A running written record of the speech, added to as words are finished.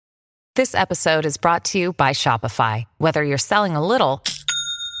This episode is brought to you by Shopify. Whether you're selling a little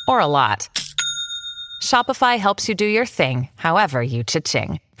or a lot, Shopify helps you do your thing, however you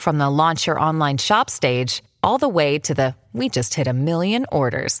cha-ching. From the launch your online shop stage, all the way to the we just hit 1 million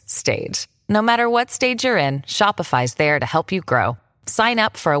orders stage. No matter what stage you're in, Shopify's there to help you grow. Sign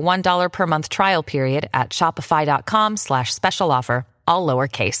up for a $1 per month trial period at shopify.com/special offer, all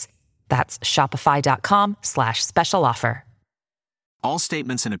lowercase. That's shopify.com/special offer. All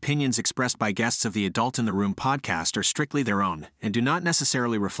statements and opinions expressed by guests of the Adult in the Room podcast are strictly their own and do not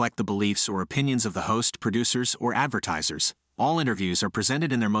necessarily reflect the beliefs or opinions of the host, producers, or advertisers. All interviews are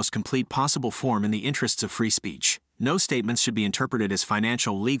presented in their most complete possible form in the interests of free speech. No statements should be interpreted as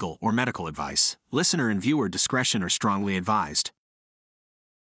financial, legal, or medical advice. Listener and viewer discretion are strongly advised.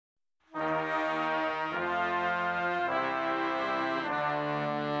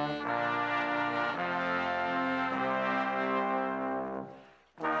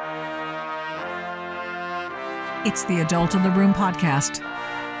 It's the Adult in the Room podcast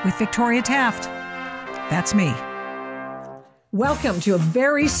with Victoria Taft. That's me. Welcome to a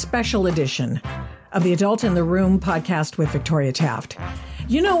very special edition of the Adult in the Room podcast with Victoria Taft.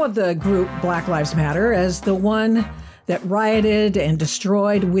 You know of the group Black Lives Matter as the one that rioted and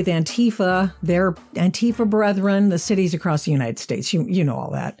destroyed with Antifa, their Antifa brethren, the cities across the United States. You know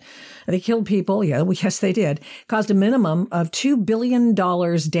all that. They killed people. Yes, they did. Caused a minimum of $2 billion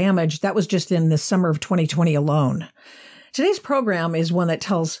damage. That was just in the summer of 2020 alone. Today's program is one that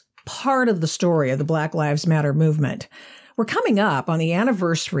tells part of the story of the Black Lives Matter movement. We're coming up on the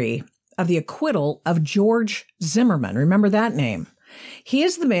anniversary of the acquittal of George Zimmerman. Remember that name? He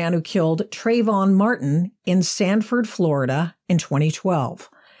is the man who killed Trayvon Martin in Sanford, Florida in 2012.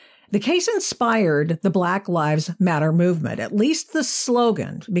 The case inspired the Black Lives Matter movement, at least the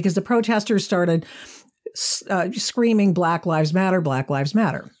slogan, because the protesters started screaming Black Lives Matter, Black Lives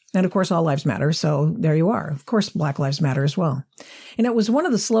Matter. And of course, all lives matter. So there you are. Of course, Black Lives Matter as well. And it was one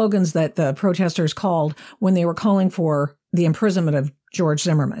of the slogans that the protesters called when they were calling for the imprisonment of George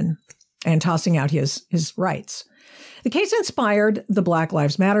Zimmerman and tossing out his rights. The case inspired the Black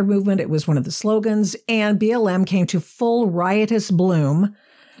Lives Matter movement. It was one of the slogans, and BLM came to full riotous bloom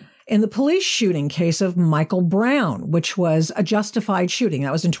in the police shooting case of Michael Brown, which was a justified shooting.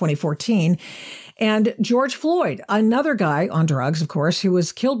 That was in 2014. And George Floyd, another guy on drugs, of course, who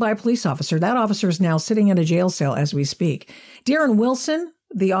was killed by a police officer. That officer is now sitting in a jail cell as we speak. Darren Wilson,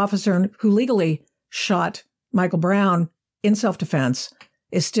 the officer who legally shot Michael Brown in self-defense,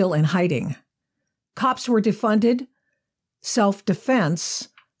 is still in hiding. Cops were defunded. Self-defense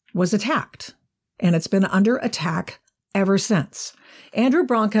was attacked, and it's been under attack ever since. Andrew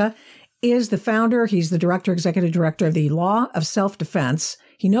Branca is the founder. He's the executive director of the Law of Self-Defense.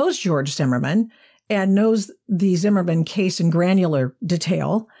 He knows George Zimmerman and knows the Zimmerman case in granular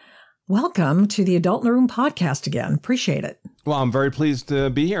detail. Welcome to the Adult in the Room podcast again. Appreciate it. Well, I'm very pleased to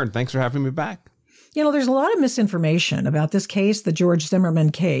be here, and thanks for having me back. You know, there's a lot of misinformation about this case, the George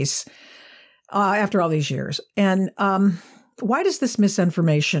Zimmerman case, after all these years. And why does this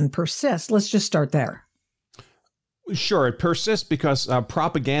misinformation persist? Let's just start there. Sure, it persists because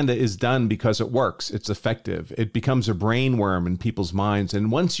propaganda is done because it works. It's effective. It becomes a brainworm in people's minds.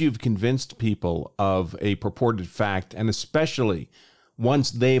 And once you've convinced people of a purported fact, and especially once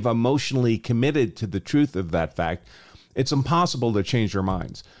they've emotionally committed to the truth of that fact, it's impossible to change their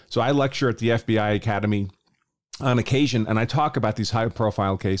minds. So I lecture at the FBI Academy on occasion, and I talk about these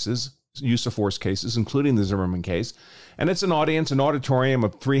high-profile cases, use of force cases, including the Zimmerman case. And it's an auditorium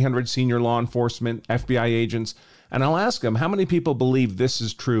of 300 senior law enforcement, FBI agents. And I'll ask them, how many people believe this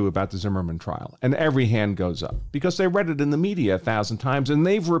is true about the Zimmerman trial? And every hand goes up because they read it in the media 1,000 times and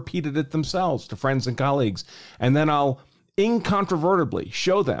they've repeated it themselves to friends and colleagues. And then I'll incontrovertibly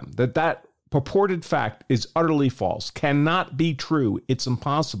show them that that purported fact is utterly false, cannot be true. It's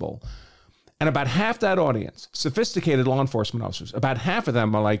impossible. And about half that audience, sophisticated law enforcement officers, about half of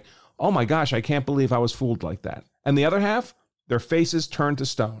them are like, oh my gosh, I can't believe I was fooled like that. And the other half, their faces turn to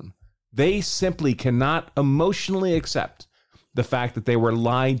stone. They simply cannot emotionally accept the fact that they were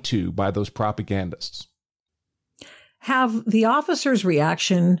lied to by those propagandists. Have the officers'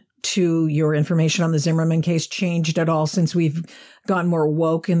 reaction to your information on the Zimmerman case changed at all since we've gotten more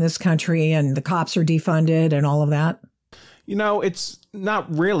woke in this country and the cops are defunded and all of that? You know, it's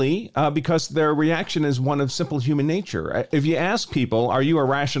not really, because their reaction is one of simple human nature. If you ask people, are you a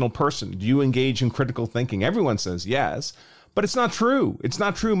rational person? Do you engage in critical thinking? Everyone says yes, but it's not true. It's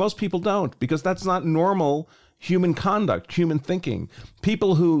not true. Most people don't, because that's not normal human conduct, human thinking.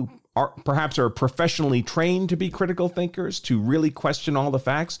 People who are perhaps are professionally trained to be critical thinkers, to really question all the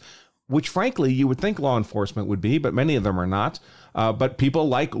facts, which frankly you would think law enforcement would be, but many of them are not. But people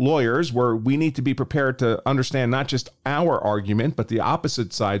like lawyers, where we need to be prepared to understand not just our argument, but the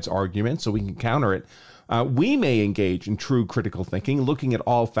opposite side's argument so we can counter it. We may engage in true critical thinking, looking at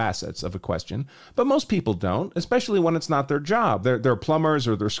all facets of a question, but most people don't, especially when it's not their job. They're plumbers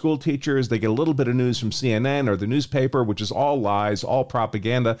or they're school teachers. They get a little bit of news from CNN or the newspaper, which is all lies, all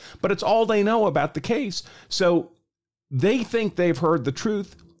propaganda, but it's all they know about the case. So they think they've heard the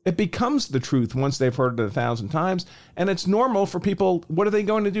truth. It becomes the truth once they've heard it 1,000 times. And it's normal for people. What are they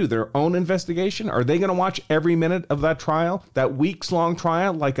going to do? Their own investigation? Are they going to watch every minute of that trial, that weeks-long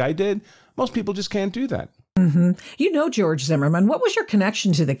trial like I did? Most people just can't do that. Mm-hmm. You know George Zimmerman. What was your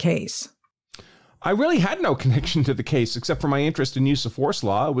connection to the case? I really had no connection to the case except for my interest in use of force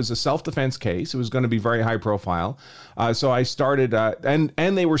law. It was a self-defense case. It was going to be very high profile. So I started, and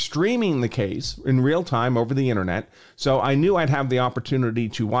they were streaming the case in real time over the internet. So I knew I'd have the opportunity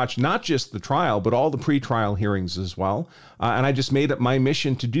to watch not just the trial, but all the pre-trial hearings as well. And I just made it my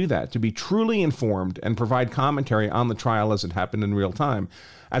mission to do that, to be truly informed and provide commentary on the trial as it happened in real time.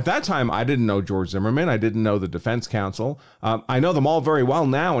 At that time, I didn't know George Zimmerman. I didn't know the defense counsel. I know them all very well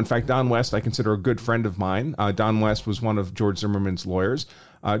now. In fact, Don West, I consider a good friend of mine. Don West was one of George Zimmerman's lawyers.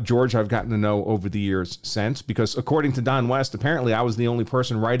 George, I've gotten to know over the years since, because according to Don West, apparently I was the only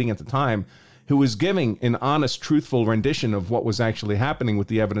person writing at the time who was giving an honest, truthful rendition of what was actually happening with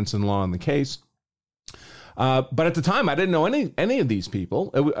the evidence and law in the case. But at the time, I didn't know any of these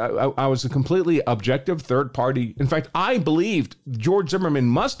people. I was a completely objective third party. In fact, I believed George Zimmerman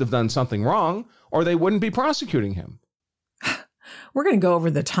must have done something wrong or they wouldn't be prosecuting him. We're going to go over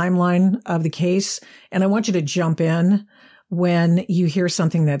the timeline of the case, and I want you to jump in when you hear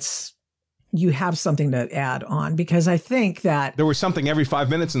something you have something to add on, because I think that there was something every 5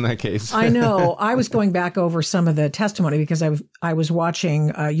 minutes in that case. I know. I was going back over some of the testimony because I was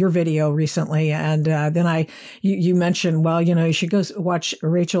watching your video recently, and then you mentioned, well, you should go watch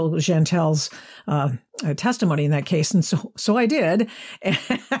Rachel Jeantel's testimony in that case, and so I did.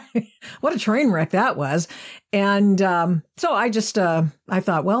 What a train wreck that was. And so I just I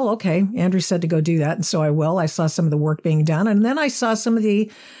thought, well, okay, Andrew said to go do that, and so I will. I saw some of the work being done, and then I saw some of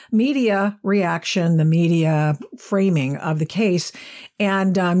the media reaction, the media framing of the case.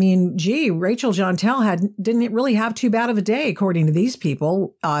 And I mean, Rachel Jeantel didn't really have too bad of a day, according to these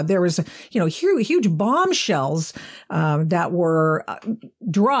people. There was, huge bombshells that were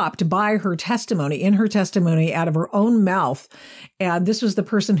dropped by her testimony, out of her own mouth. And this was the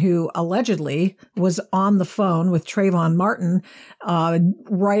person who allegedly was on the phone with Trayvon Martin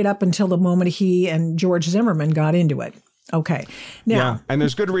right up until the moment he and George Zimmerman got into it. Okay. Now, yeah, and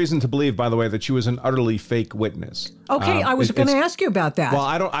there's good reason to believe, by the way, that she was an utterly fake witness. Okay, I was going to ask you about that. Well,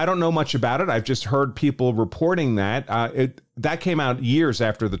 I don't know much about it. I've just heard people reporting that. That came out years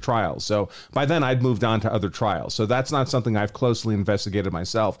after the trial. So by then I'd moved on to other trials. So that's not something I've closely investigated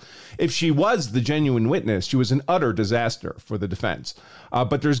myself. If she was the genuine witness, she was an utter disaster for the defense.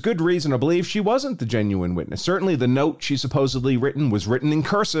 But there's good reason to believe she wasn't the genuine witness. Certainly the note she supposedly was written in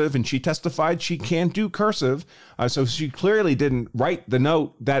cursive, and she testified she can't do cursive. So she clearly didn't write the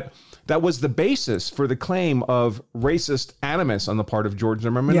note that was the basis for the claim of racist animus on the part of George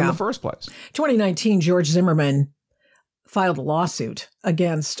Zimmerman in the first place. 2019, George Zimmerman filed a lawsuit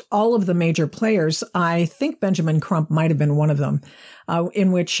against all of the major players. I think Benjamin Crump might have been one of them,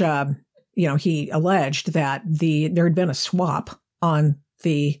 in which, he alleged that there had been a swap on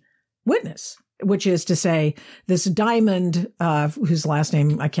the witness, which is to say this Diamond, whose last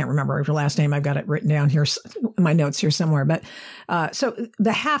name, I can't remember her last name. I've got it written down here in my notes here somewhere. But so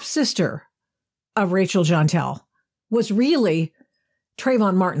the half sister of Rachel Jeantel was really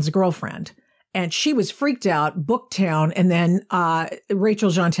Trayvon Martin's girlfriend. And she was freaked out, booked town, and then Rachel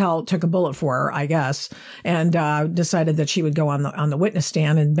Jeantel took a bullet for her, I guess, and decided that she would go on the witness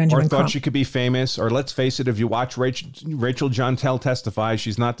stand. And Benjamin thought Crump, she could be famous. Or let's face it, if you watch Rachel Jeantel testify,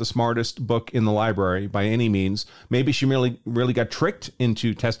 she's not the smartest book in the library by any means. Maybe she really got tricked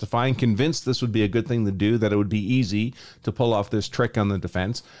into testifying, convinced this would be a good thing to do, that it would be easy to pull off this trick on the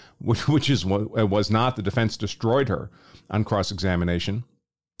defense, which is what it was not. The defense destroyed her on cross-examination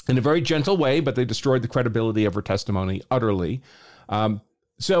in a very gentle way, but they destroyed the credibility of her testimony utterly. And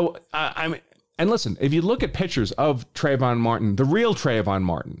listen, if you look at pictures of Trayvon Martin, the real Trayvon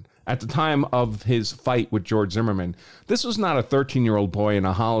Martin, at the time of his fight with George Zimmerman, this was not a 13-year-old boy in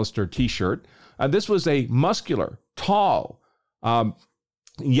a Hollister T-shirt. This was a muscular, tall,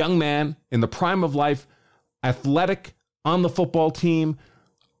 young man in the prime of life, athletic, on the football team.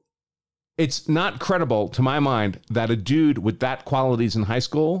 It's not credible to my mind that a dude with that qualities in high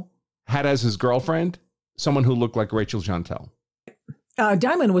school had as his girlfriend someone who looked like Rachel Jeantel.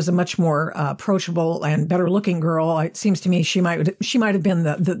 Diamond was a much more approachable and better looking girl. It seems to me she might have been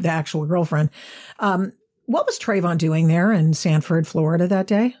the actual girlfriend. What was Trayvon doing there in Sanford, Florida that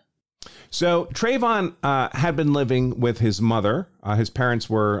day? So Trayvon had been living with his mother. His parents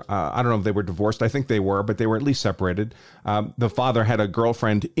were, I don't know if they were divorced. I think they were, but they were at least separated. The father had a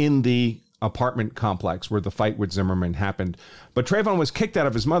girlfriend in the apartment complex where the fight with Zimmerman happened. But Trayvon was kicked out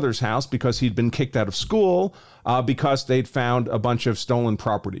of his mother's house because he'd been kicked out of school because they'd found a bunch of stolen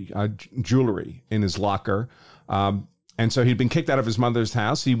property, jewelry in his locker. And so he'd been kicked out of his mother's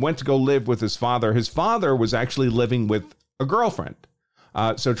house. He went to go live with his father. His father was actually living with a girlfriend.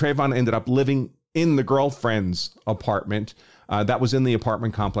 So Trayvon ended up living in the girlfriend's apartment. That was in the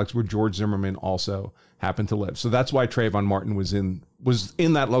apartment complex where George Zimmerman also happened to live. So that's why Trayvon Martin was in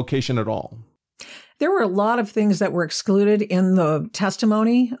that location at all. There were a lot of things that were excluded in the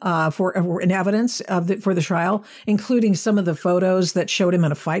testimony in evidence for the trial, including some of the photos that showed him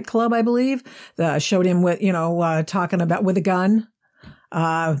in a fight club, I believe, showed him with, talking about with a gun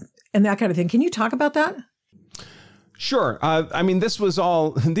and that kind of thing. Can you talk about that? Sure. I mean, these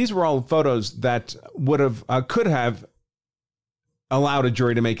were all photos that could have allowed a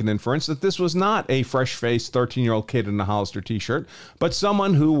jury to make an inference that this was not a fresh-faced 13-year-old kid in a Hollister t-shirt, but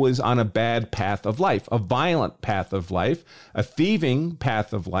someone who was on a bad path of life, a violent path of life, a thieving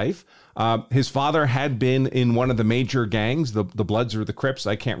path of life. His father had been in one of the major gangs, the Bloods or the Crips,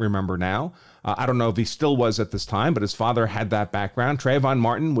 I can't remember now. I don't know if he still was at this time, but his father had that background. Trayvon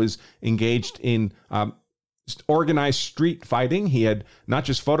Martin was engaged in organized street fighting. He had not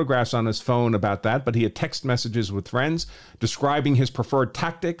just photographs on his phone about that, but he had text messages with friends describing his preferred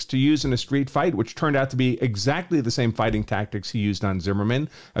tactics to use in a street fight, which turned out to be exactly the same fighting tactics he used on Zimmerman.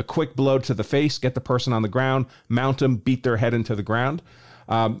 A quick blow to the face, get the person on the ground, mount them, beat their head into the ground.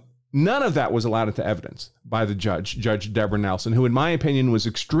 None of that was allowed into evidence by the Judge Deborah Nelson, who, in my opinion, was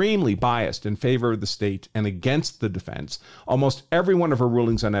extremely biased in favor of the state and against the defense. Almost every one of her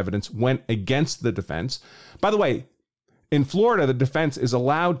rulings on evidence went against the defense. By the way, in Florida, the defense is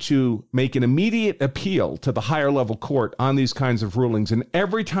allowed to make an immediate appeal to the higher level court on these kinds of rulings. And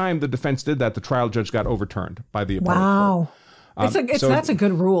every time the defense did that, the trial judge got overturned by the appellate court. Wow. That's a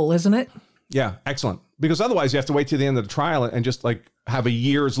good rule, isn't it? Yeah, excellent. Because otherwise you have to wait to the end of the trial and just have a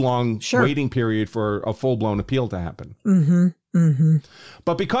years-long waiting period for a full-blown appeal to happen. Mm-hmm. Mm-hmm.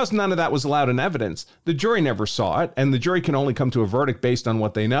 But because none of that was allowed in evidence, the jury never saw it, and the jury can only come to a verdict based on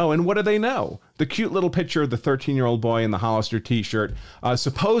what they know. And what do they know? The cute little picture of the 13-year-old boy in the Hollister t-shirt,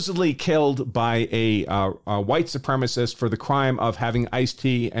 supposedly killed by a white supremacist for the crime of having iced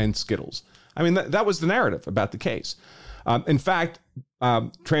tea and Skittles. I mean, that was the narrative about the case. In fact,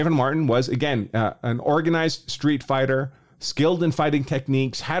 Trayvon Martin was, again, an organized street fighter, skilled in fighting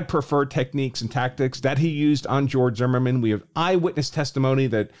techniques, had preferred techniques and tactics that he used on George Zimmerman. We have eyewitness testimony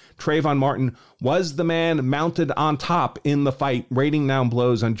that Trayvon Martin was the man mounted on top in the fight, raining down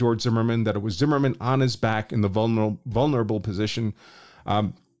blows on George Zimmerman, that it was Zimmerman on his back in the vulnerable position.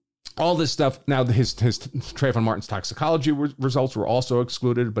 All this stuff. Now, his Trayvon Martin's toxicology results were also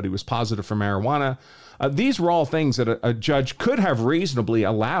excluded, but he was positive for marijuana. These were all things that a judge could have reasonably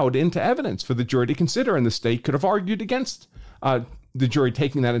allowed into evidence for the jury to consider, and the state could have argued against the jury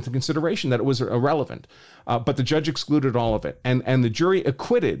taking that into consideration, that it was irrelevant. But the judge excluded all of it, and the jury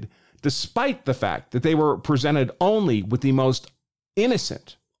acquitted, despite the fact that they were presented only with the most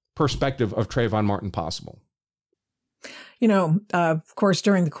innocent perspective of Trayvon Martin possible. Of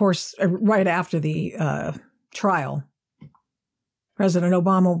course, right after the trial, President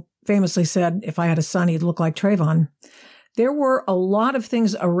Obama famously said, if I had a son, he'd look like Trayvon. There were a lot of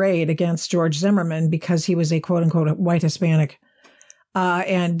things arrayed against George Zimmerman because he was a quote unquote white Hispanic.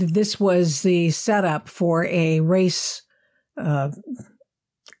 And this was the setup for a race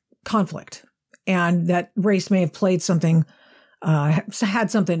conflict. And that race may have played something,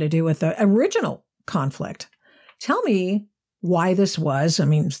 had something to do with the original conflict. Tell me why this was. I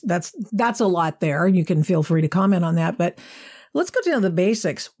mean, that's a lot there. You can feel free to comment on that, but let's go down to the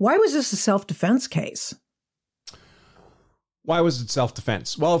basics. Why was this a self-defense case? Why was it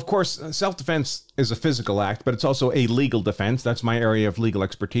self-defense? Well, of course, self-defense is a physical act, but it's also a legal defense. That's my area of legal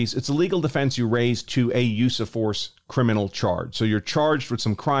expertise. It's a legal defense you raise to a use of force criminal charge. So you're charged with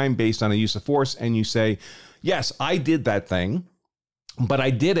some crime based on a use of force, and you say, yes, I did that thing, but I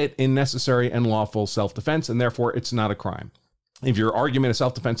did it in necessary and lawful self-defense, and therefore it's not a crime. If your argument of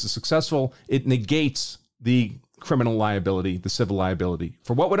self-defense is successful, it negates the criminal liability, the civil liability,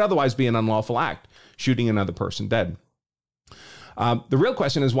 for what would otherwise be an unlawful act, shooting another person dead. The real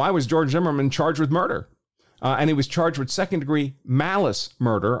question is, why was George Zimmerman charged with murder? And he was charged with second-degree malice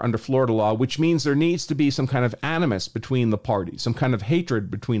murder under Florida law, which means there needs to be some kind of animus between the parties, some kind of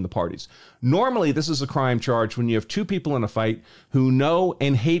hatred between the parties. Normally, this is a crime charge when you have two people in a fight who know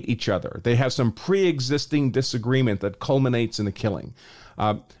and hate each other. They have some pre-existing disagreement that culminates in a killing.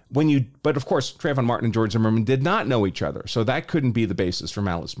 But of course, Trayvon Martin and George Zimmerman did not know each other, so that couldn't be the basis for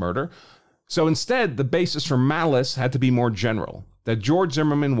malice murder. So instead, the basis for malice had to be more general, that George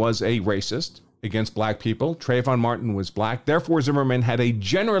Zimmerman was a racist against black people. Trayvon Martin was black. Therefore, Zimmerman had a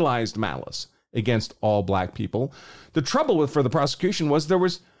generalized malice against all black people. The trouble for the prosecution was there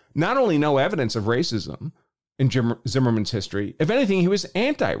was not only no evidence of racism in Zimmerman's history, if anything, he was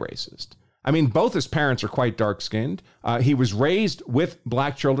anti-racist. I mean, both his parents are quite dark-skinned. He was raised with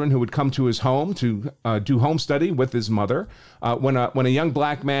black children who would come to his home to do home study with his mother. When a young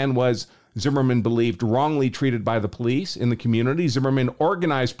black man was, Zimmerman believed, wrongly treated by the police in the community, Zimmerman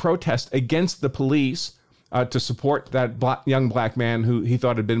organized protests against the police to support that young black man who he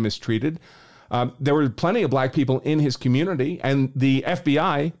thought had been mistreated. There were plenty of black people in his community, and the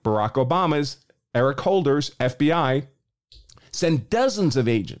FBI, Barack Obama's Eric Holder's FBI, sent dozens of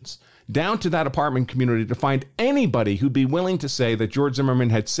agents down to that apartment community to find anybody who'd be willing to say that George Zimmerman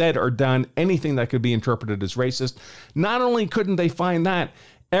had said or done anything that could be interpreted as racist. Not only couldn't they find that,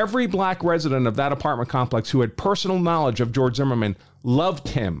 every black resident of that apartment complex who had personal knowledge of George Zimmerman loved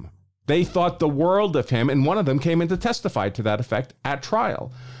him. They thought the world of him, and one of them came in to testify to that effect at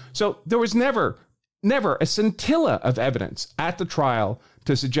trial. So there was never a scintilla of evidence at the trial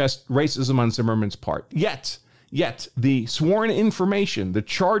to suggest racism on Zimmerman's part. Yet the sworn information, the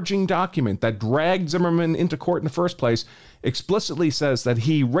charging document that dragged Zimmerman into court in the first place, explicitly says that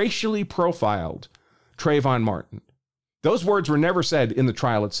he racially profiled Trayvon Martin. Those words were never said in the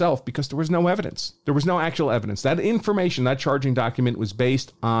trial itself because there was no evidence. There was no actual evidence. That information, that charging document, was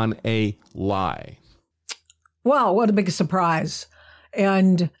based on a lie. Wow, what a big surprise.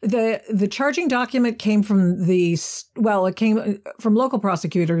 And the charging document came from it came from local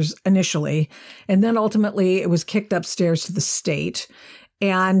prosecutors initially, and then ultimately it was kicked upstairs to the state.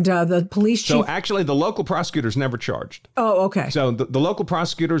 And the police chief... So actually, the local prosecutors never charged. Oh, okay. So the local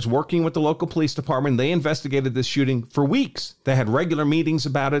prosecutors working with the local police department, they investigated this shooting for weeks. They had regular meetings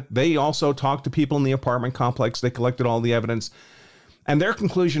about it. They also talked to people in the apartment complex. They collected all the evidence. And their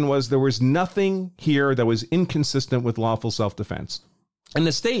conclusion was there was nothing here that was inconsistent with lawful self-defense. And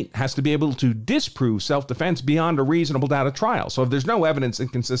the state has to be able to disprove self-defense beyond a reasonable doubt at trial. So if there's no evidence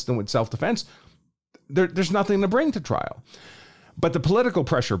inconsistent with self-defense, there's nothing to bring to trial. But the political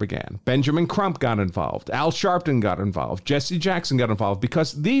pressure began. Benjamin Crump got involved. Al Sharpton got involved. Jesse Jackson got involved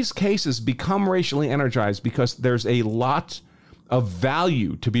because these cases become racially energized because there's a lot of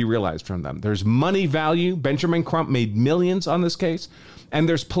value to be realized from them. There's money value. Benjamin Crump made millions on this case. And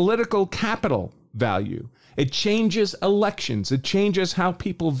there's political capital value. It changes elections. It changes how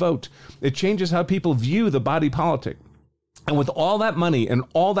people vote. It changes how people view the body politic. And with all that money and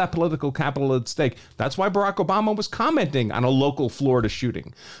all that political capital at stake, that's why Barack Obama was commenting on a local Florida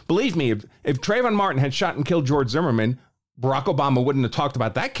shooting. Believe me, if Trayvon Martin had shot and killed George Zimmerman, Barack Obama wouldn't have talked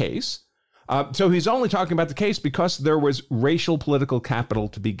about that case. So he's only talking about the case because there was racial political capital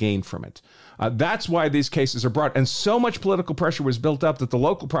to be gained from it. That's why these cases are brought. And so much political pressure was built up that the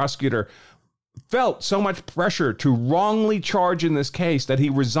local prosecutor felt so much pressure to wrongly charge in this case that he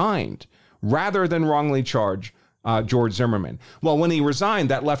resigned rather than wrongly charge George Zimmerman. Well, when he resigned,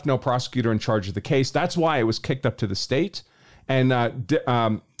 that left no prosecutor in charge of the case. That's why it was kicked up to the state. And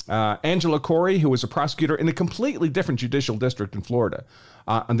Angela Corey, who was a prosecutor in a completely different judicial district in Florida,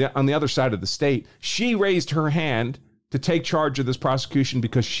 on the other side of the state, she raised her hand to take charge of this prosecution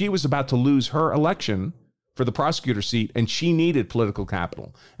because she was about to lose her election for the prosecutor seat, and she needed political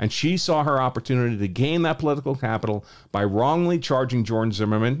capital. And she saw her opportunity to gain that political capital by wrongly charging George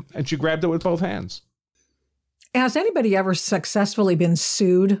Zimmerman, and she grabbed it with both hands. Has anybody ever successfully been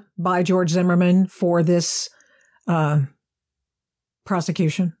sued by George Zimmerman for this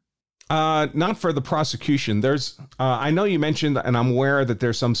prosecution? Not for the prosecution. There's, I know you mentioned, and I'm aware that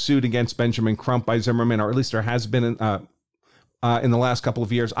there's some suit against Benjamin Crump by Zimmerman, or at least there has been in the last couple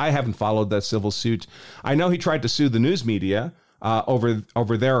of years. I haven't followed that civil suit. I know he tried to sue the news media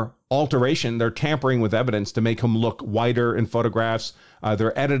over their alteration, their tampering with evidence to make him look whiter in photographs.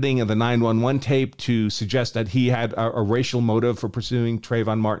 Their editing of the 911 tape to suggest that he had a racial motive for pursuing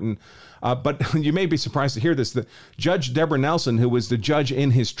Trayvon Martin. But you may be surprised to hear this. The Judge Deborah Nelson, who was the judge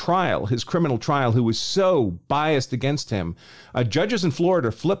in his trial, his criminal trial, who was so biased against him, judges in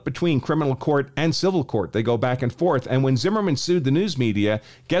Florida flip between criminal court and civil court. They go back and forth. And when Zimmerman sued the news media,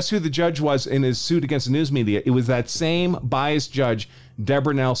 guess who the judge was in his suit against the news media? It was that same biased judge,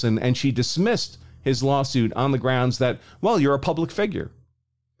 Deborah Nelson, and she dismissed his lawsuit on the grounds that, well, you're a public figure,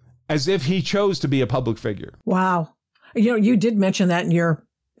 as if he chose to be a public figure. Wow. You did mention that in your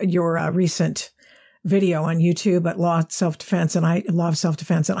recent video on YouTube at Law of Self-Defense, and I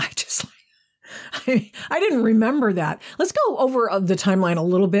just I didn't remember that. Let's go over the timeline a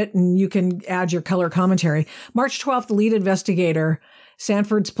little bit, and you can add your color commentary. March 12th, the lead investigator,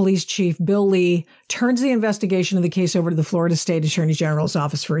 Sanford's police chief, Bill Lee, turns the investigation of the case over to the Florida State Attorney General's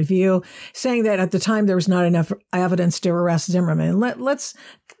office for review, saying that at the time there was not enough evidence to arrest Zimmerman.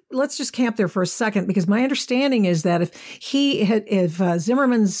 Let's just camp there for a second, because my understanding is that if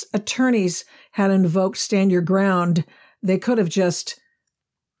Zimmerman's attorneys had invoked stand your ground, they could have just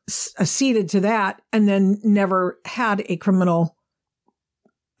acceded to that and then never had a criminal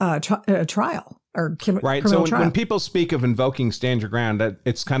trial. Right. So when people speak of invoking stand your ground,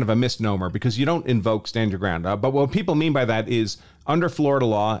 it's kind of a misnomer, because you don't invoke stand your ground. But what people mean by that is, under Florida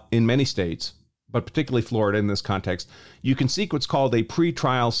law in many states, but particularly Florida in this context, you can seek what's called a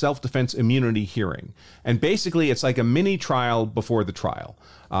pretrial self-defense immunity hearing. And basically, it's like a mini trial before the trial.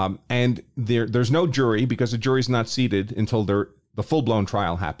 And there's no jury, because the jury's not seated until the full-blown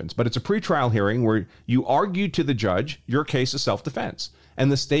trial happens. But it's a pretrial hearing where you argue to the judge your case is self-defense,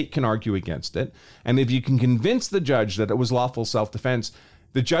 and the state can argue against it. And if you can convince the judge that it was lawful self-defense,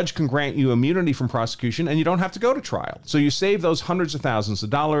 the judge can grant you immunity from prosecution, and you don't have to go to trial. So you save those hundreds of thousands of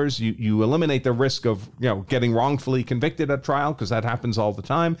dollars. You eliminate the risk of getting wrongfully convicted at trial, because that happens all the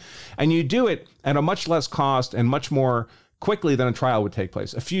time. And you do it at a much less cost and much more quickly than a trial would take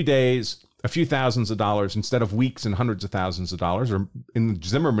place. A few days, a few thousands of dollars, instead of weeks and hundreds of thousands of dollars, or in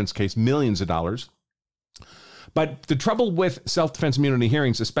Zimmerman's case, millions of dollars. But the trouble with self-defense immunity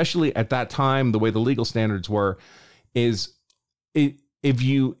hearings, especially at that time, the way the legal standards were, is if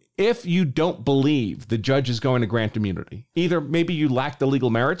you don't believe the judge is going to grant immunity, either maybe you lack the legal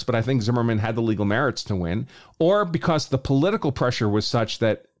merits, but I think Zimmerman had the legal merits to win, or because the political pressure was such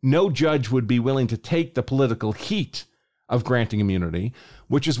that no judge would be willing to take the political heat of granting immunity,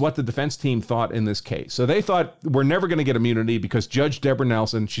 which is what the defense team thought in this case. So they thought, we're never going to get immunity because Judge Deborah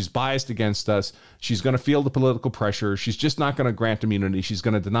Nelson, she's biased against us. She's going to feel the political pressure. She's just not going to grant immunity. She's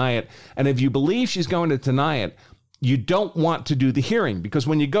going to deny it. And if you believe she's going to deny it, you don't want to do the hearing, because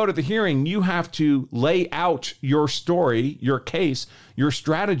when you go to the hearing, you have to lay out your story, your case, your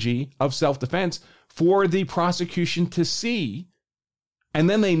strategy of self-defense for the prosecution to see. And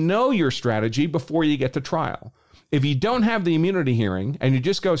then they know your strategy before you get to trial. If you don't have the immunity hearing and you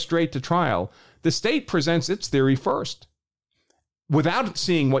just go straight to trial, the state presents its theory first without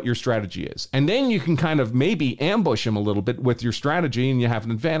seeing what your strategy is. And then you can kind of maybe ambush them a little bit with your strategy and you have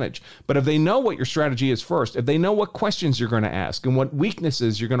an advantage. But if they know what your strategy is first, if they know what questions you're going to ask and what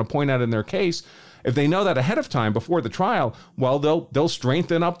weaknesses you're going to point out in their case, if they know that ahead of time before the trial, well, they'll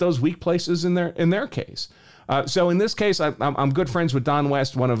strengthen up those weak places in their case. So in this case, I'm good friends with Don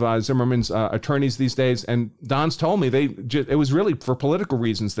West, one of Zimmerman's attorneys these days, and Don's told me it was really for political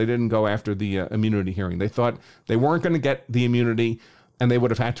reasons they didn't go after the immunity hearing. They thought they weren't going to get the immunity, and they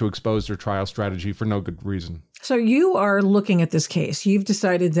would have had to expose their trial strategy for no good reason. So you are looking at this case. You've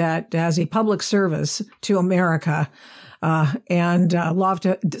decided that as a public service to America and Law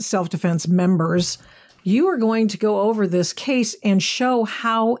of Self-Defense members, you are going to go over this case and show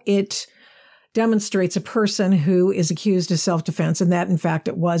how it demonstrates a person who is accused of self-defense, and that, in fact,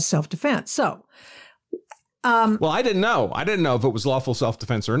 it was self-defense. So, well, I didn't know. I didn't know if it was lawful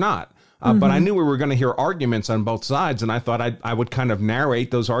self-defense or not. But I knew we were going to hear arguments on both sides, and I thought I would kind of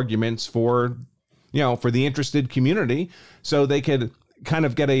narrate those arguments for the interested community, so they could kind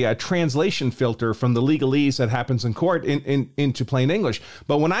of get a translation filter from the legalese that happens in court into plain English.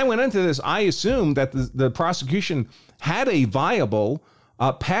 But when I went into this, I assumed that the prosecution had a viable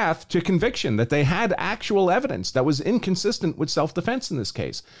path to conviction, that they had actual evidence that was inconsistent with self-defense in this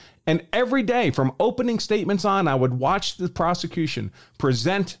case. And every day from opening statements on, I would watch the prosecution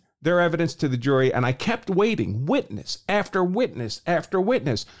present their evidence to the jury, and I kept waiting, witness after witness after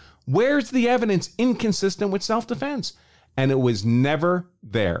witness. Where's the evidence inconsistent with self-defense? And it was never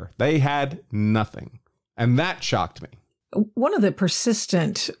there. They had nothing. And that shocked me. One of the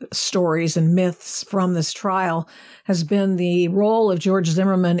persistent stories and myths from this trial has been the role of George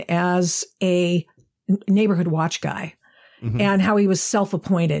Zimmerman as a neighborhood watch guy, and how he was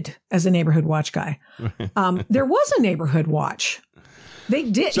self-appointed as a neighborhood watch guy. There was a neighborhood watch. They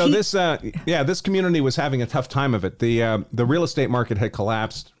did. So this community was having a tough time of it. The real estate market had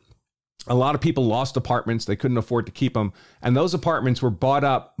collapsed. A lot of people lost apartments. They couldn't afford to keep them. And those apartments were bought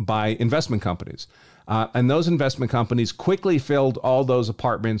up by investment companies. And those investment companies quickly filled all those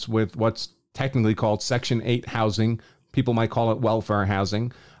apartments with what's technically called Section 8 housing, People might call it welfare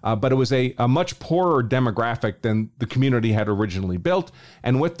housing, but it was a much poorer demographic than the community had originally built.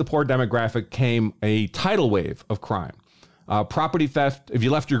 And with the poor demographic came a tidal wave of crime. Property theft. If you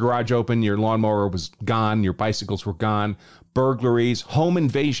left your garage open, your lawnmower was gone, your bicycles were gone, burglaries, home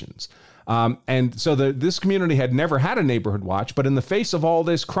invasions. And so this community had never had a neighborhood watch, but in the face of all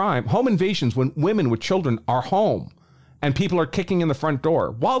this crime, home invasions, when women with children are home and people are kicking in the front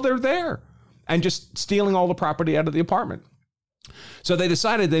door while they're there and just stealing all the property out of the apartment. So they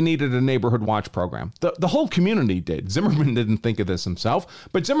decided they needed a neighborhood watch program. The whole community did. Zimmerman didn't think of this himself,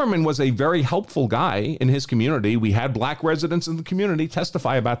 but Zimmerman was a very helpful guy in his community. We had black residents in the community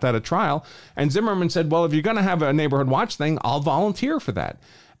testify about that at trial. And Zimmerman said, well, if you're going to have a neighborhood watch thing, I'll volunteer for that.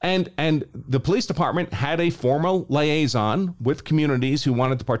 And the police department had a formal liaison with communities who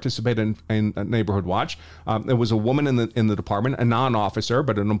wanted to participate in a neighborhood watch. There was a woman in the department, a non-officer,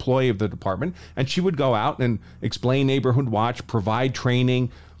 but an employee of the department, and she would go out and explain neighborhood watch, provide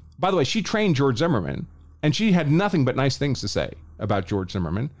training. By the way, she trained George Zimmerman, and she had nothing but nice things to say about George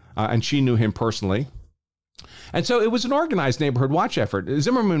Zimmerman, and she knew him personally. And so it was an organized neighborhood watch effort.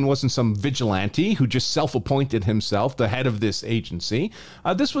 Zimmerman wasn't some vigilante who just self-appointed himself the head of this agency.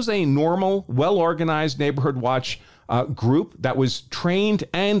 This was a normal, well-organized neighborhood watch group that was trained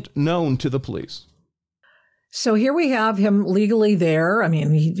and known to the police. So here we have him legally there. I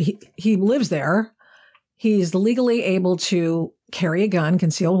mean, he lives there. He's legally able to carry a gun,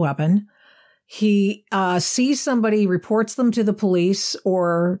 concealed weapon. He sees somebody, reports them to the police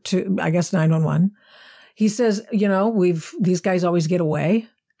or to, I guess, 911. He says, these guys always get away.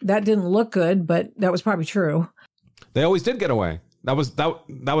 That didn't look good, but that was probably true. They always did get away. That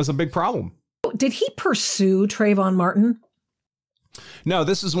was a big problem. Did he pursue Trayvon Martin? No,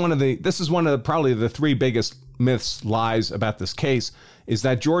 this is one of probably the three biggest myths, lies about this case, is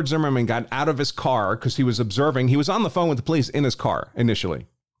that George Zimmerman got out of his car because he was observing. He was on the phone with the police in his car initially.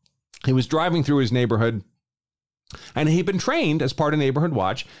 He was driving through his neighborhood. And he'd been trained as part of Neighborhood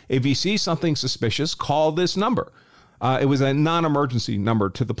Watch. If you see something suspicious, call this number. It was a non-emergency number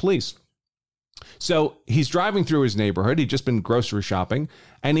to the police. So he's driving through his neighborhood. He'd just been grocery shopping.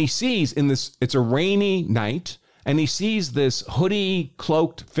 And he sees it's a rainy night. And he sees this hoodie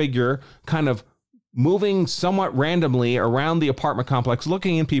cloaked figure kind of moving somewhat randomly around the apartment complex,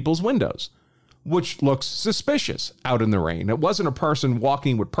 looking in people's windows, which looks suspicious out in the rain. It wasn't a person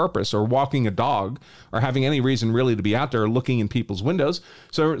walking with purpose or walking a dog or having any reason really to be out there looking in people's windows.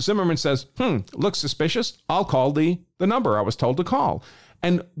 So Zimmerman says, looks suspicious. I'll call the number I was told to call.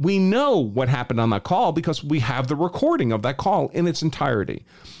 And we know what happened on that call because we have the recording of that call in its entirety.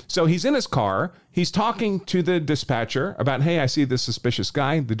 So he's in his car. He's talking to the dispatcher about, hey, I see this suspicious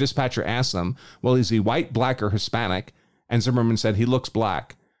guy. The dispatcher asks him, well, is he white, black, or Hispanic? And Zimmerman said he looks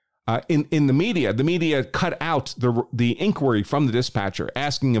black. In the media cut out the inquiry from the dispatcher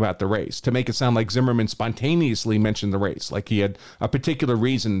asking about the race to make it sound like Zimmerman spontaneously mentioned the race, like he had a particular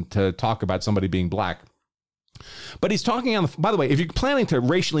reason to talk about somebody being black. But he's talking by the way, if you're planning to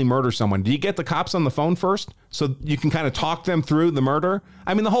racially murder someone, do you get the cops on the phone first so you can kind of talk them through the murder?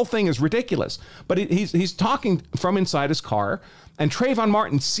 I mean, the whole thing is ridiculous. But he's talking from inside his car, and Trayvon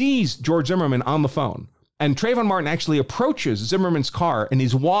Martin sees George Zimmerman on the phone. And Trayvon Martin actually approaches Zimmerman's car, and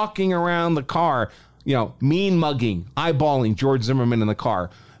he's walking around the car, mean mugging, eyeballing George Zimmerman in the car.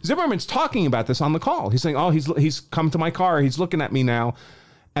 Zimmerman's talking about this on the call. He's saying, oh, he's come to my car. He's looking at me now.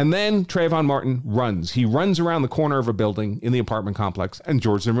 And then Trayvon Martin runs. He runs around the corner of a building in the apartment complex, and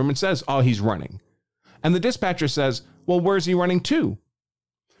George Zimmerman says, oh, he's running. And the dispatcher says, well, where's he running to?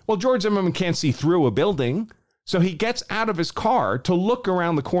 Well, George Zimmerman can't see through a building. So he gets out of his car to look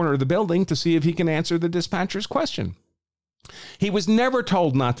around the corner of the building to see if he can answer the dispatcher's question. He was never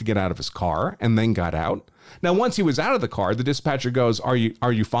told not to get out of his car and then got out. Now, once he was out of the car, the dispatcher goes, are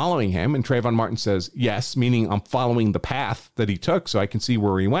you following him? And Trayvon Martin says, yes, meaning I'm following the path that he took so I can see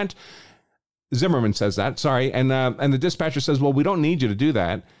where he went. Zimmerman says that, sorry. And the dispatcher says, well, we don't need you to do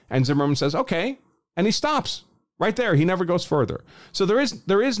that. And Zimmerman says, okay. And he stops. Right there, he never goes further. So there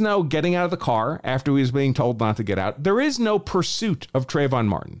is no getting out of the car after he was being told not to get out. There is no pursuit of Trayvon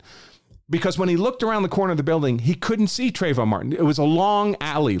Martin. Because when he looked around the corner of the building, he couldn't see Trayvon Martin. It was a long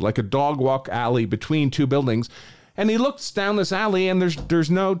alley, like a dog walk alley between two buildings. And he looks down this alley, and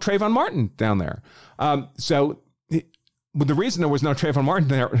there's no Trayvon Martin down there. The reason there was no Trayvon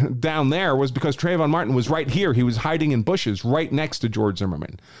Martin down there was because Trayvon Martin was right here. He was hiding in bushes right next to George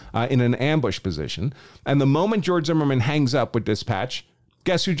Zimmerman in an ambush position. And the moment George Zimmerman hangs up with dispatch,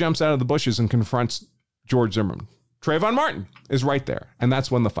 guess who jumps out of the bushes and confronts George Zimmerman? Trayvon Martin is right there. And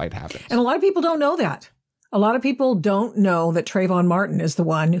that's when the fight happens. And a lot of people don't know that. A lot of people don't know that Trayvon Martin is the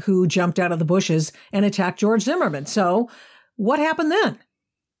one who jumped out of the bushes and attacked George Zimmerman. So what happened then?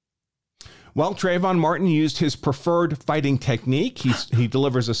 Well, Trayvon Martin used his preferred fighting technique. He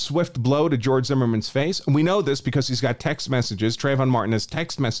delivers a swift blow to George Zimmerman's face. And we know this because he's got text messages. Trayvon Martin has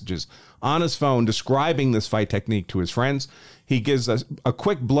text messages on his phone describing this fight technique to his friends. He gives a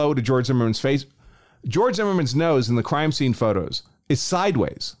quick blow to George Zimmerman's face. George Zimmerman's nose in the crime scene photos is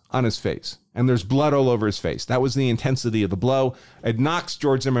sideways on his face, and there's blood all over his face. That was the intensity of the blow. It knocks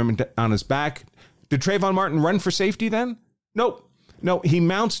George Zimmerman on his back. Did Trayvon Martin run for safety then? Nope. No, he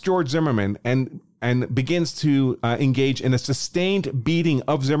mounts George Zimmerman and begins to engage in a sustained beating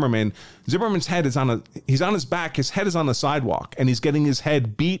of Zimmerman. Zimmerman's head is he's on his back, his head is on the sidewalk, and he's getting his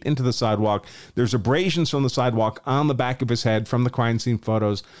head beat into the sidewalk. There's abrasions from the sidewalk on the back of his head from the crime scene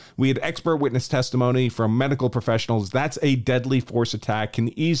photos. We had expert witness testimony from medical professionals. That's a deadly force attack,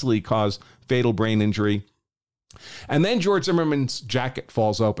 can easily cause fatal brain injury. And then George Zimmerman's jacket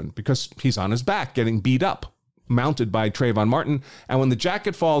falls open because he's on his back getting beat up, mounted by Trayvon Martin. And when the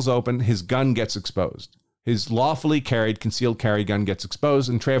jacket falls open, his gun gets exposed. His lawfully carried concealed carry gun gets exposed,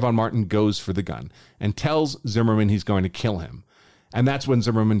 and Trayvon Martin goes for the gun and tells Zimmerman he's going to kill him. And that's when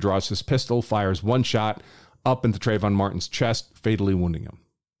Zimmerman draws his pistol, fires one shot up into Trayvon Martin's chest, fatally wounding him.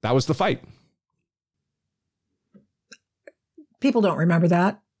 That was the fight. People don't remember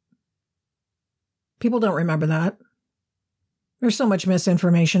that. People don't remember that. There's so much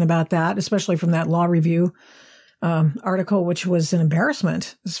misinformation about that, especially from that law review article, which was an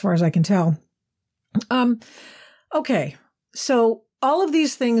embarrassment as far as I can tell. Okay, so all of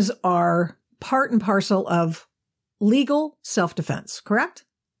these things are part and parcel of legal self-defense, correct?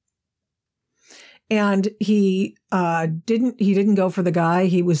 And he didn't go for the guy.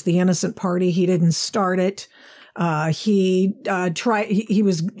 He was the innocent party. He didn't start it. He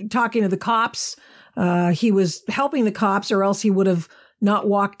was talking to the cops. He was helping the cops, or else he would have not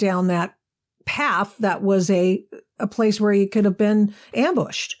walked down that path that was a place where he could have been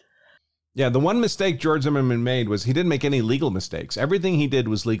ambushed. Yeah, the one mistake George Zimmerman made was he didn't make any legal mistakes. Everything he did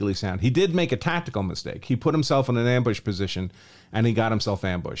was legally sound. He did make a tactical mistake. He put himself in an ambush position, and he got himself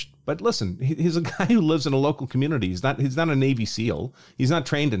ambushed. But listen, he's a guy who lives in a local community. He's not a Navy SEAL. He's not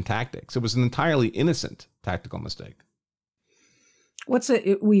trained in tactics. It was an entirely innocent tactical mistake.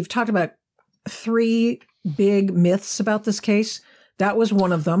 We've talked about 3 big myths about this case. That was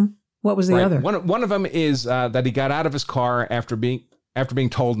one of them. What was the other? One of them is that he got out of his car after being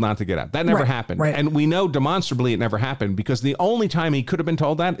told not to get out. That never happened. Right. And we know demonstrably it never happened because the only time he could have been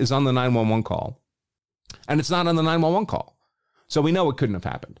told that is on the 911 call. And it's not on the 911 call. So we know it couldn't have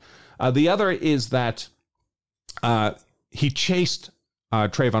happened. The other is that he chased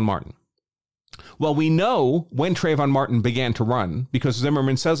Trayvon Martin. Well, we know when Trayvon Martin began to run because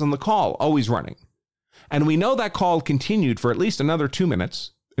Zimmerman says on the call, oh, he's running. And we know that call continued for at least another 2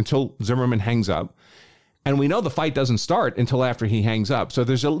 minutes until Zimmerman hangs up. And we know the fight doesn't start until after he hangs up. So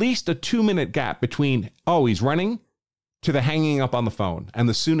there's at least a 2-minute gap between, oh, he's running, to the hanging up on the phone and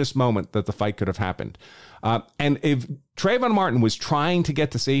the soonest moment that the fight could have happened. And if Trayvon Martin was trying to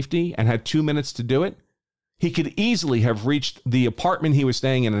get to safety and had 2 minutes to do it, he could easily have reached the apartment he was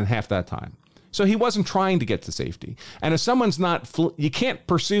staying in half that time. So he wasn't trying to get to safety. And if someone's not, you can't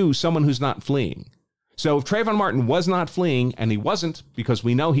pursue someone who's not fleeing. So if Trayvon Martin was not fleeing, and he wasn't, because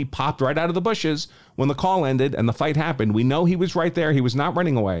we know he popped right out of the bushes when the call ended and the fight happened, we know he was right there. He was not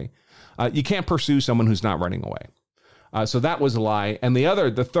running away. You can't pursue someone who's not running away. So that was a lie. And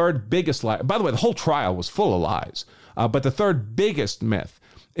the third biggest lie, by the way, the whole trial was full of lies. But the third biggest myth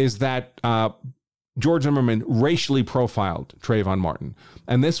is that George Zimmerman racially profiled Trayvon Martin.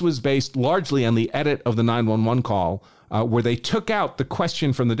 And this was based largely on the edit of the 911 call, where they took out the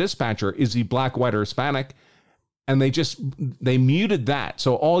question from the dispatcher, is he black, white, or Hispanic? And they muted that.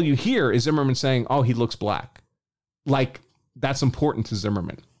 So all you hear is Zimmerman saying, oh, he looks black. Like, that's important to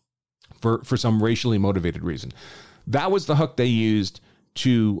Zimmerman for some racially motivated reason. That was the hook they used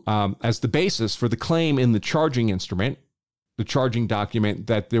to as the basis for the claim in the charging instrument, the charging document,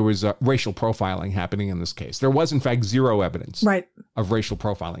 that there was racial profiling happening in this case. There was, in fact, zero evidence of racial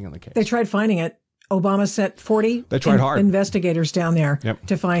profiling in the case. They tried finding it. Obama sent 40 investigators down there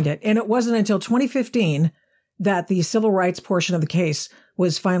to find it. And it wasn't until 2015 that the civil rights portion of the case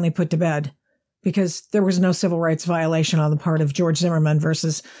was finally put to bed, because there was no civil rights violation on the part of George Zimmerman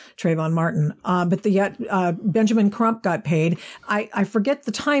versus Trayvon Martin. But yet Benjamin Crump got paid. I forget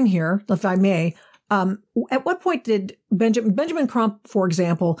the time here, if I may. At what point did Benjamin Crump, for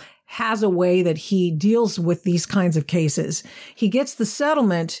example, has a way that he deals with these kinds of cases? He gets the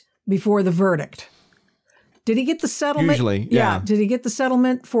settlement before the verdict. Did he get the settlement? Usually, yeah. Did he get the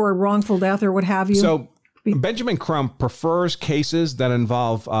settlement for wrongful death or what have you? So Benjamin Crump prefers cases that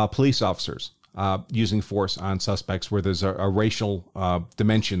involve police officers using force on suspects where there's a racial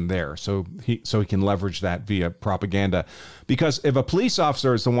dimension there. So he can leverage that via propaganda. Because if a police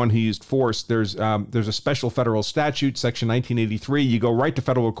officer is the one who used force, there's a special federal statute, Section 1983. You go right to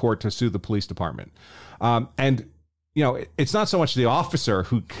federal court to sue the police department. And you know, it's not so much the officer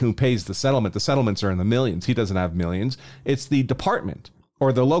who pays the settlement. The settlements are in the millions. He doesn't have millions. It's the department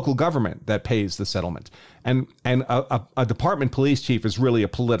or the local government that pays the settlement. And a department police chief is really a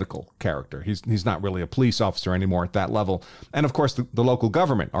political character. He's not really a police officer anymore at that level. And of course, the local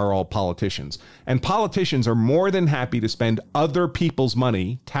government are all politicians. And politicians are more than happy to spend other people's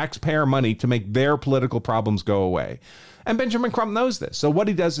money, taxpayer money, to make their political problems go away. And Benjamin Crump knows this. So what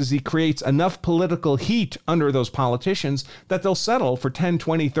he does is he creates enough political heat under those politicians that they'll settle for $10,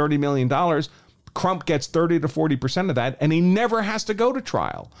 $20, $30 million. Crump gets 30 to 40% of that, and he never has to go to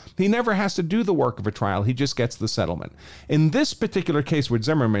trial. He never has to do the work of a trial. He just gets the settlement. In this particular case with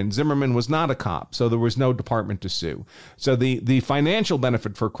Zimmerman was not a cop, so there was no department to sue. So the financial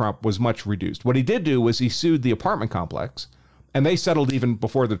benefit for Crump was much reduced. What he did do was he sued the apartment complex, and they settled even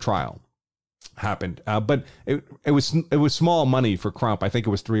before the trial happened. But it was small money for Crump. I think it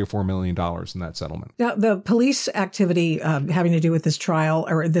was $3 or $4 million in that settlement. Now, the police activity having to do with this trial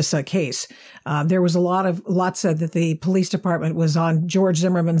or this case, there was a lot said that the police department was on George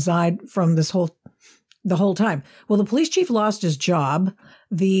Zimmerman's side from the whole time. Well, the police chief lost his job.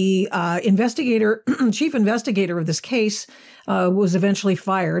 The chief investigator of this case was eventually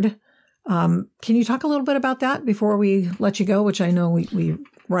fired. Can you talk a little bit about that before we let you go, which I know we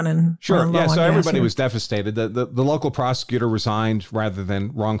running. Sure. Yeah. So everybody was devastated. The local prosecutor resigned rather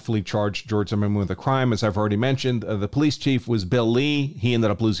than wrongfully charge George Zimmerman with a crime. As I've already mentioned, the police chief was Bill Lee. He ended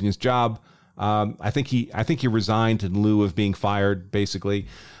up losing his job. I think he resigned in lieu of being fired, basically.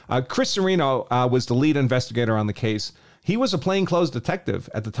 Chris Serino was the lead investigator on the case. He was a plainclothes detective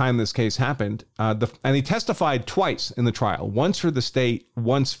at the time this case happened, and he testified twice in the trial, once for the state,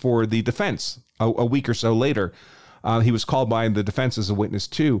 once for the defense a week or so later. He was called by the defense as a witness,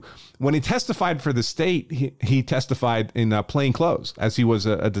 too. When he testified for the state, he testified in plain clothes, as he was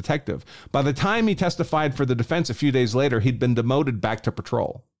a detective. By the time he testified for the defense a few days later, he'd been demoted back to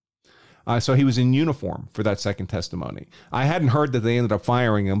patrol. So he was in uniform for that second testimony. I hadn't heard that they ended up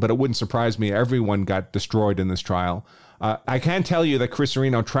firing him, but it wouldn't surprise me. Everyone got destroyed in this trial. I can tell you that Chris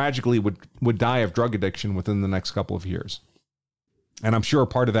Serino tragically would die of drug addiction within the next couple of years. And I'm sure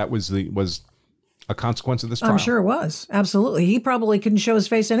part of that was a consequence of this trial. I'm sure it was. Absolutely. He probably couldn't show his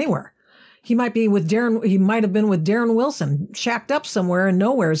face anywhere. He might be with Darren. He might have been with Darren Wilson, shacked up somewhere in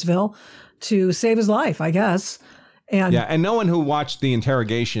Nowheresville to save his life, I guess. And no one who watched the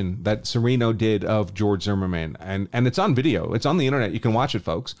interrogation that Serino did of George Zimmerman, and it's on video, it's on the internet, you can watch it,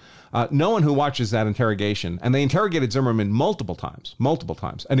 folks. No one who watches that interrogation, and they interrogated Zimmerman multiple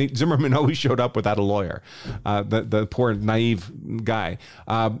times, and Zimmerman always showed up without a lawyer, the poor naive guy.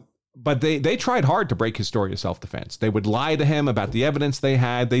 But they tried hard to break his story of self-defense. They would lie to him about the evidence they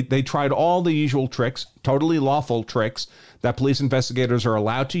had. They tried all the usual tricks, totally lawful tricks that police investigators are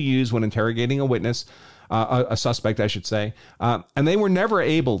allowed to use when interrogating a witness, a suspect, I should say. And they were never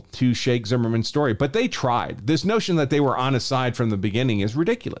able to shake Zimmerman's story, but they tried. This notion that they were on his side from the beginning is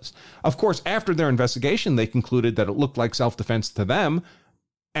ridiculous. Of course, after their investigation, they concluded that it looked like self-defense to them.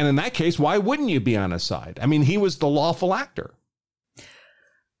 And in that case, why wouldn't you be on his side? I mean, he was the lawful actor.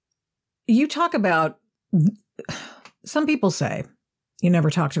 You talk about, some people say you never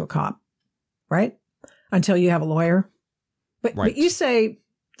talk to a cop, right? Until you have a lawyer. But you say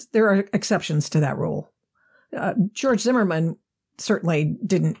there are exceptions to that rule. George Zimmerman certainly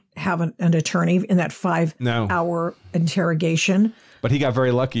didn't have an attorney in that 5-hour interrogation. But he got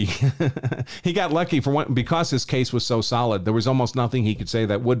very lucky. He got lucky because his case was so solid. There was almost nothing he could say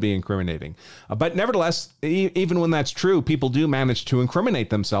that would be incriminating. But nevertheless, even when that's true, people do manage to incriminate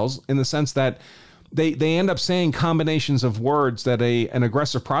themselves in the sense that they end up saying combinations of words that an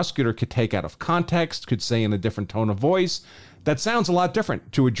aggressive prosecutor could take out of context, could say in a different tone of voice. That sounds a lot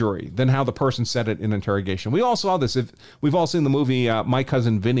different to a jury than how the person said it in interrogation. We all saw this. We've all seen the movie My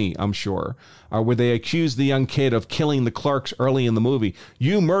Cousin Vinny, I'm sure, where they accuse the young kid of killing the clerks early in the movie.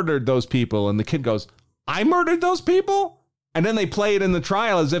 You murdered those people. And the kid goes, I murdered those people? And then they play it in the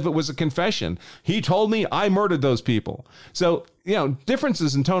trial as if it was a confession. He told me I murdered those people. So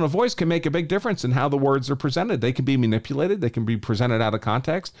differences in tone of voice can make a big difference in how the words are presented. They can be manipulated. They can be presented out of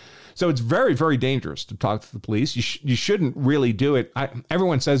context. So it's very, very dangerous to talk to the police. You shouldn't really do it.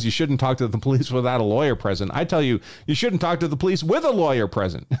 Everyone says you shouldn't talk to the police without a lawyer present. I tell you, you shouldn't talk to the police with a lawyer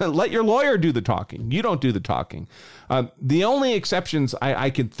present. Let your lawyer do the talking. You don't do the talking. The only exceptions I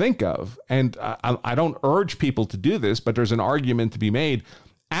can think of, and I don't urge people to do this, but there's an argument to be made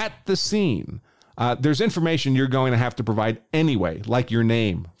at the scene. There's information you're going to have to provide anyway, like your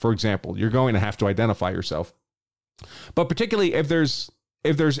name, for example. You're going to have to identify yourself. But particularly if there's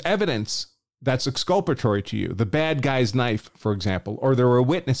evidence that's exculpatory to you, the bad guy's knife, for example, or there were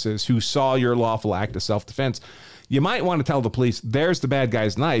witnesses who saw your lawful act of self-defense, you might want to tell the police, there's the bad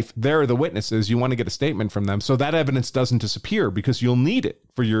guy's knife. There are the witnesses. You want to get a statement from them so that evidence doesn't disappear because you'll need it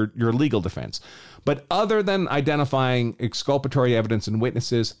for your legal defense. But other than identifying exculpatory evidence and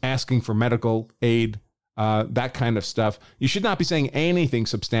witnesses, asking for medical aid, that kind of stuff, you should not be saying anything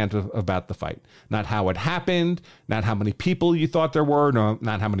substantive about the fight. Not how it happened, not how many people you thought there were,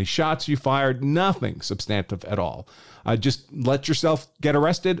 not how many shots you fired, nothing substantive at all. Just let yourself get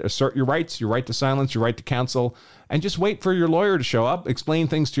arrested, assert your rights, your right to silence, your right to counsel, and just wait for your lawyer to show up, explain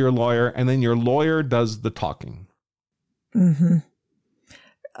things to your lawyer, and then your lawyer does the talking. Mm-hmm.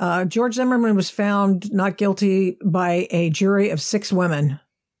 George Zimmerman was found not guilty by a jury of 6 women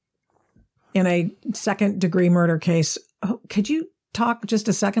in a second-degree murder case. Could you talk just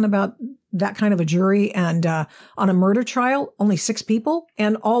a second about that kind of a jury and on a murder trial, only 6 people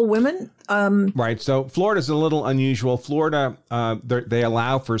and all women? Right. So Florida's a little unusual. Florida, they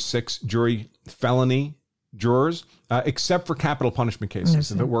allow for 6 jury felony jurors, except for capital punishment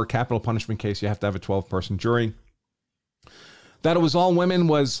cases. If it were a capital punishment case, you have to have a 12-person jury. That it was all women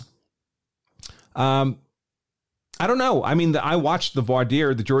was, I don't know. I mean, I watched the voir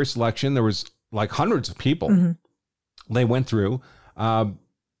dire, the jury selection. There was like hundreds of people they went through.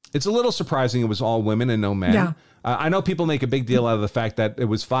 It's a little surprising it was all women and no men. Yeah. I know people make a big deal out of the fact that it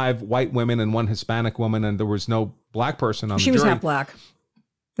was 5 white women and 1 Hispanic woman, and there was no black person on the jury. She was half black.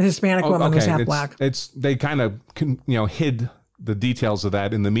 The Hispanic woman was half black. They kind of hid the details of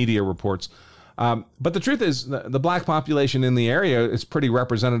that in the media reports. But the truth is, the black population in the area is pretty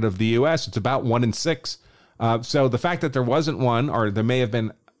representative of the U.S. It's about 1 in 6. So the fact that there wasn't one, or there may have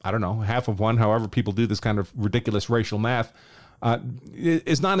been, I don't know, half of one, however people do this kind of ridiculous racial math,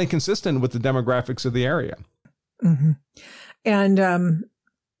 is not inconsistent with the demographics of the area. Mm-hmm. And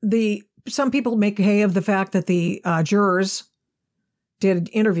some people make hay of the fact that the jurors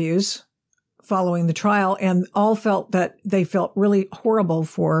did interviews following the trial, and all felt that they felt really horrible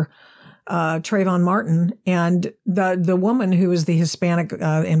for Trayvon Martin. And the woman who was the Hispanic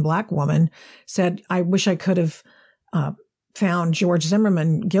and black woman said, I wish I could have found George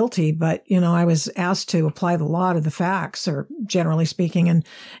Zimmerman guilty, but, I was asked to apply the law to the facts, or generally speaking, and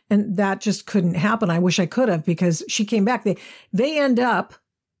that just couldn't happen. I wish I could have, because she came back.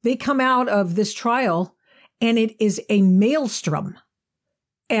 They come out of this trial and it is a maelstrom.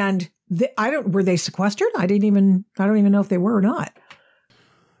 And were they sequestered? I don't even know if they were or not.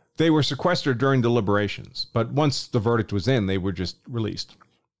 They were sequestered during deliberations, but once the verdict was in, they were just released.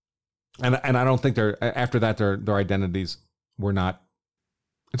 And I don't think after that their identities were not.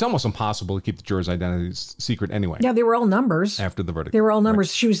 It's almost impossible to keep the jurors' identities secret anyway. Yeah, they were all numbers after the verdict. They were all numbers.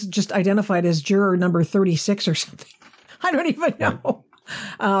 Right. She was just identified as juror number 36 or something. I don't even know.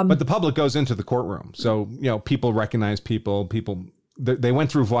 Right. But the public goes into the courtroom, so people recognize people. They went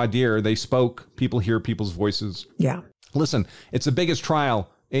through voir dire. They spoke. People hear people's voices. Yeah. Listen, it's the biggest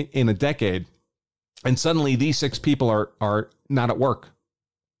trial in a decade, and suddenly these 6 people are not at work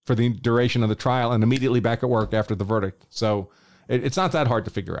for the duration of the trial and immediately back at work after the verdict. So it's not that hard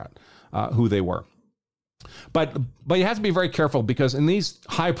to figure out who they were. But you have to be very careful, because in these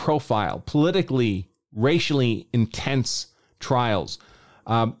high profile, politically, racially intense trials,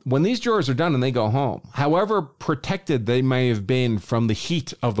 when these jurors are done and they go home, however protected they may have been from the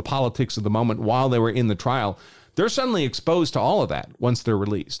heat of the politics of the moment while they were in the trial, they're suddenly exposed to all of that once they're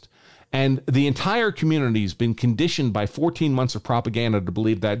released. And the entire community has been conditioned by 14 months of propaganda to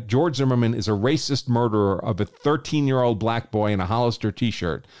believe that George Zimmerman is a racist murderer of a 13-year-old black boy in a Hollister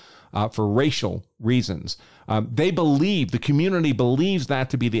t-shirt for racial reasons. The community believes that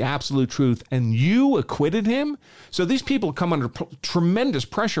to be the absolute truth, and you acquitted him? So these people come under tremendous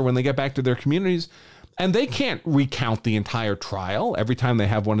pressure when they get back to their communities, and they can't recount the entire trial every time they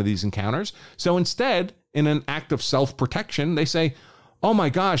have one of these encounters. So instead, in an act of self-protection, they say, oh my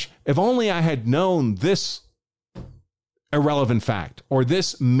gosh, if only I had known this irrelevant fact, or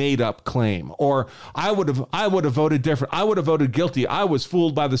this made-up claim, or I would have voted different. I would have voted guilty. I was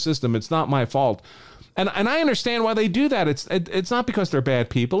fooled by the system. It's not my fault. And I understand why they do that. It's not because they're bad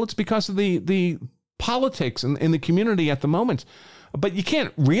people. It's because of the politics in the community at the moment. But you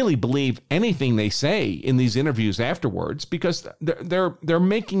can't really believe anything they say in these interviews afterwards because they're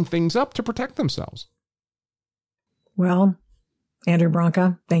making things up to protect themselves. Well, Andrew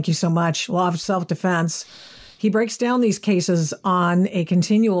Branca, thank you so much. Law of self-defense. He breaks down these cases on a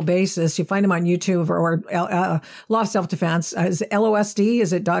continual basis. You find him on YouTube or Law of Self-Defense. Is it LOSD?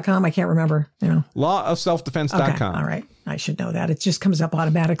 Is it .com? I can't remember. Lawofselfdefense.com. Okay. All right. I should know that. It just comes up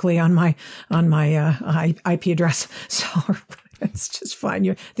automatically on my IP address. So it's just fine.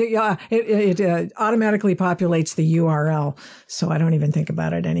 It automatically populates the URL. So I don't even think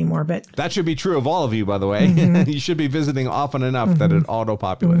about it anymore. But that should be true of all of you, by the way. You should be visiting often enough that it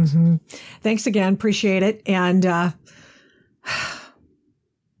auto-populates. Thanks again. Appreciate it. And yeah,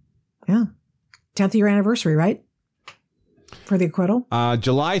 10th year anniversary, right? For the acquittal?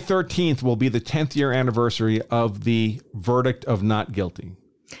 July 13th will be the 10th year anniversary of the verdict of not guilty.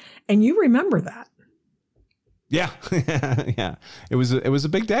 And you remember that? Yeah. Yeah. It was a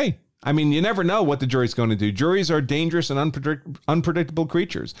big day. I mean, you never know what the jury's going to do. Juries are dangerous and unpredictable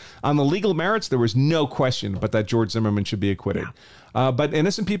creatures. On the legal merits, there was no question but that George Zimmerman should be acquitted. Yeah. But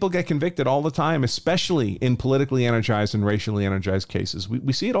innocent people get convicted all the time, especially in politically energized and racially energized cases.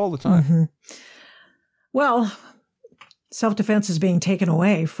 We see it all the time. Well, self-defense is being taken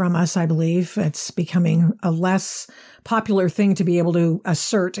away from us, I believe. It's becoming a less popular thing to be able to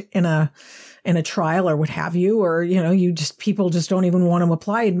assert in a trial or what have you, or, people just don't even want to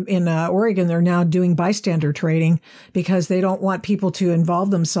apply. In Oregon, they're now doing bystander trading because they don't want people to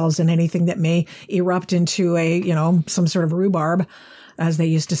involve themselves in anything that may erupt into some sort of rhubarb, as they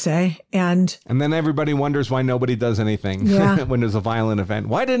used to say. And then everybody wonders why nobody does anything when there's a violent event.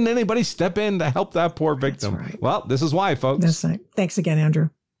 Why didn't anybody step in to help that poor victim? That's right. Well, this is why, folks. That's right. Thanks again, Andrew.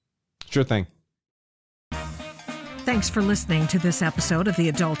 Sure thing. Thanks for listening to this episode of the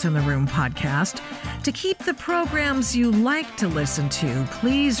Adult in the Room podcast. To keep the programs you like to listen to,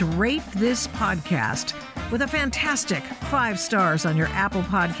 please rate this podcast with a fantastic 5 stars on your Apple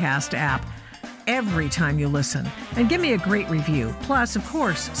Podcast app every time you listen. And give me a great review. Plus, of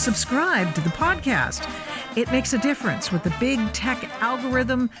course, subscribe to the podcast. It makes a difference with the big tech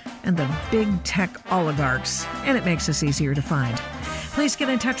algorithm and the big tech oligarchs, and it makes us easier to find. Please get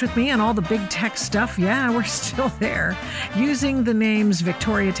in touch with me on all the big tech stuff. Yeah, we're still there. Using the names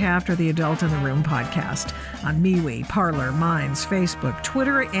Victoria Taft or the Adult in the Room podcast on MeWe, Parler, Minds, Facebook,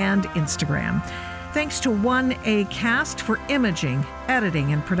 Twitter, and Instagram. Thanks to 1ACast for imaging,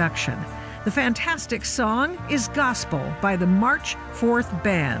 editing, and production. The fantastic song is Gospel by the March 4th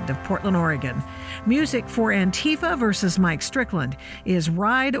Band of Portland, Oregon. Music for Antifa versus Mike Strickland is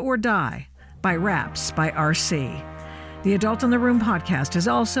Ride or Die by Raps by RC. The Adult in the Room podcast is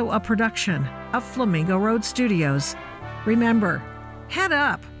also a production of Flamingo Road Studios. Remember, head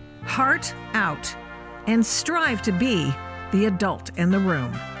up, heart out, and strive to be the adult in the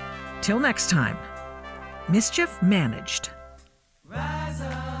room. Till next time, mischief managed.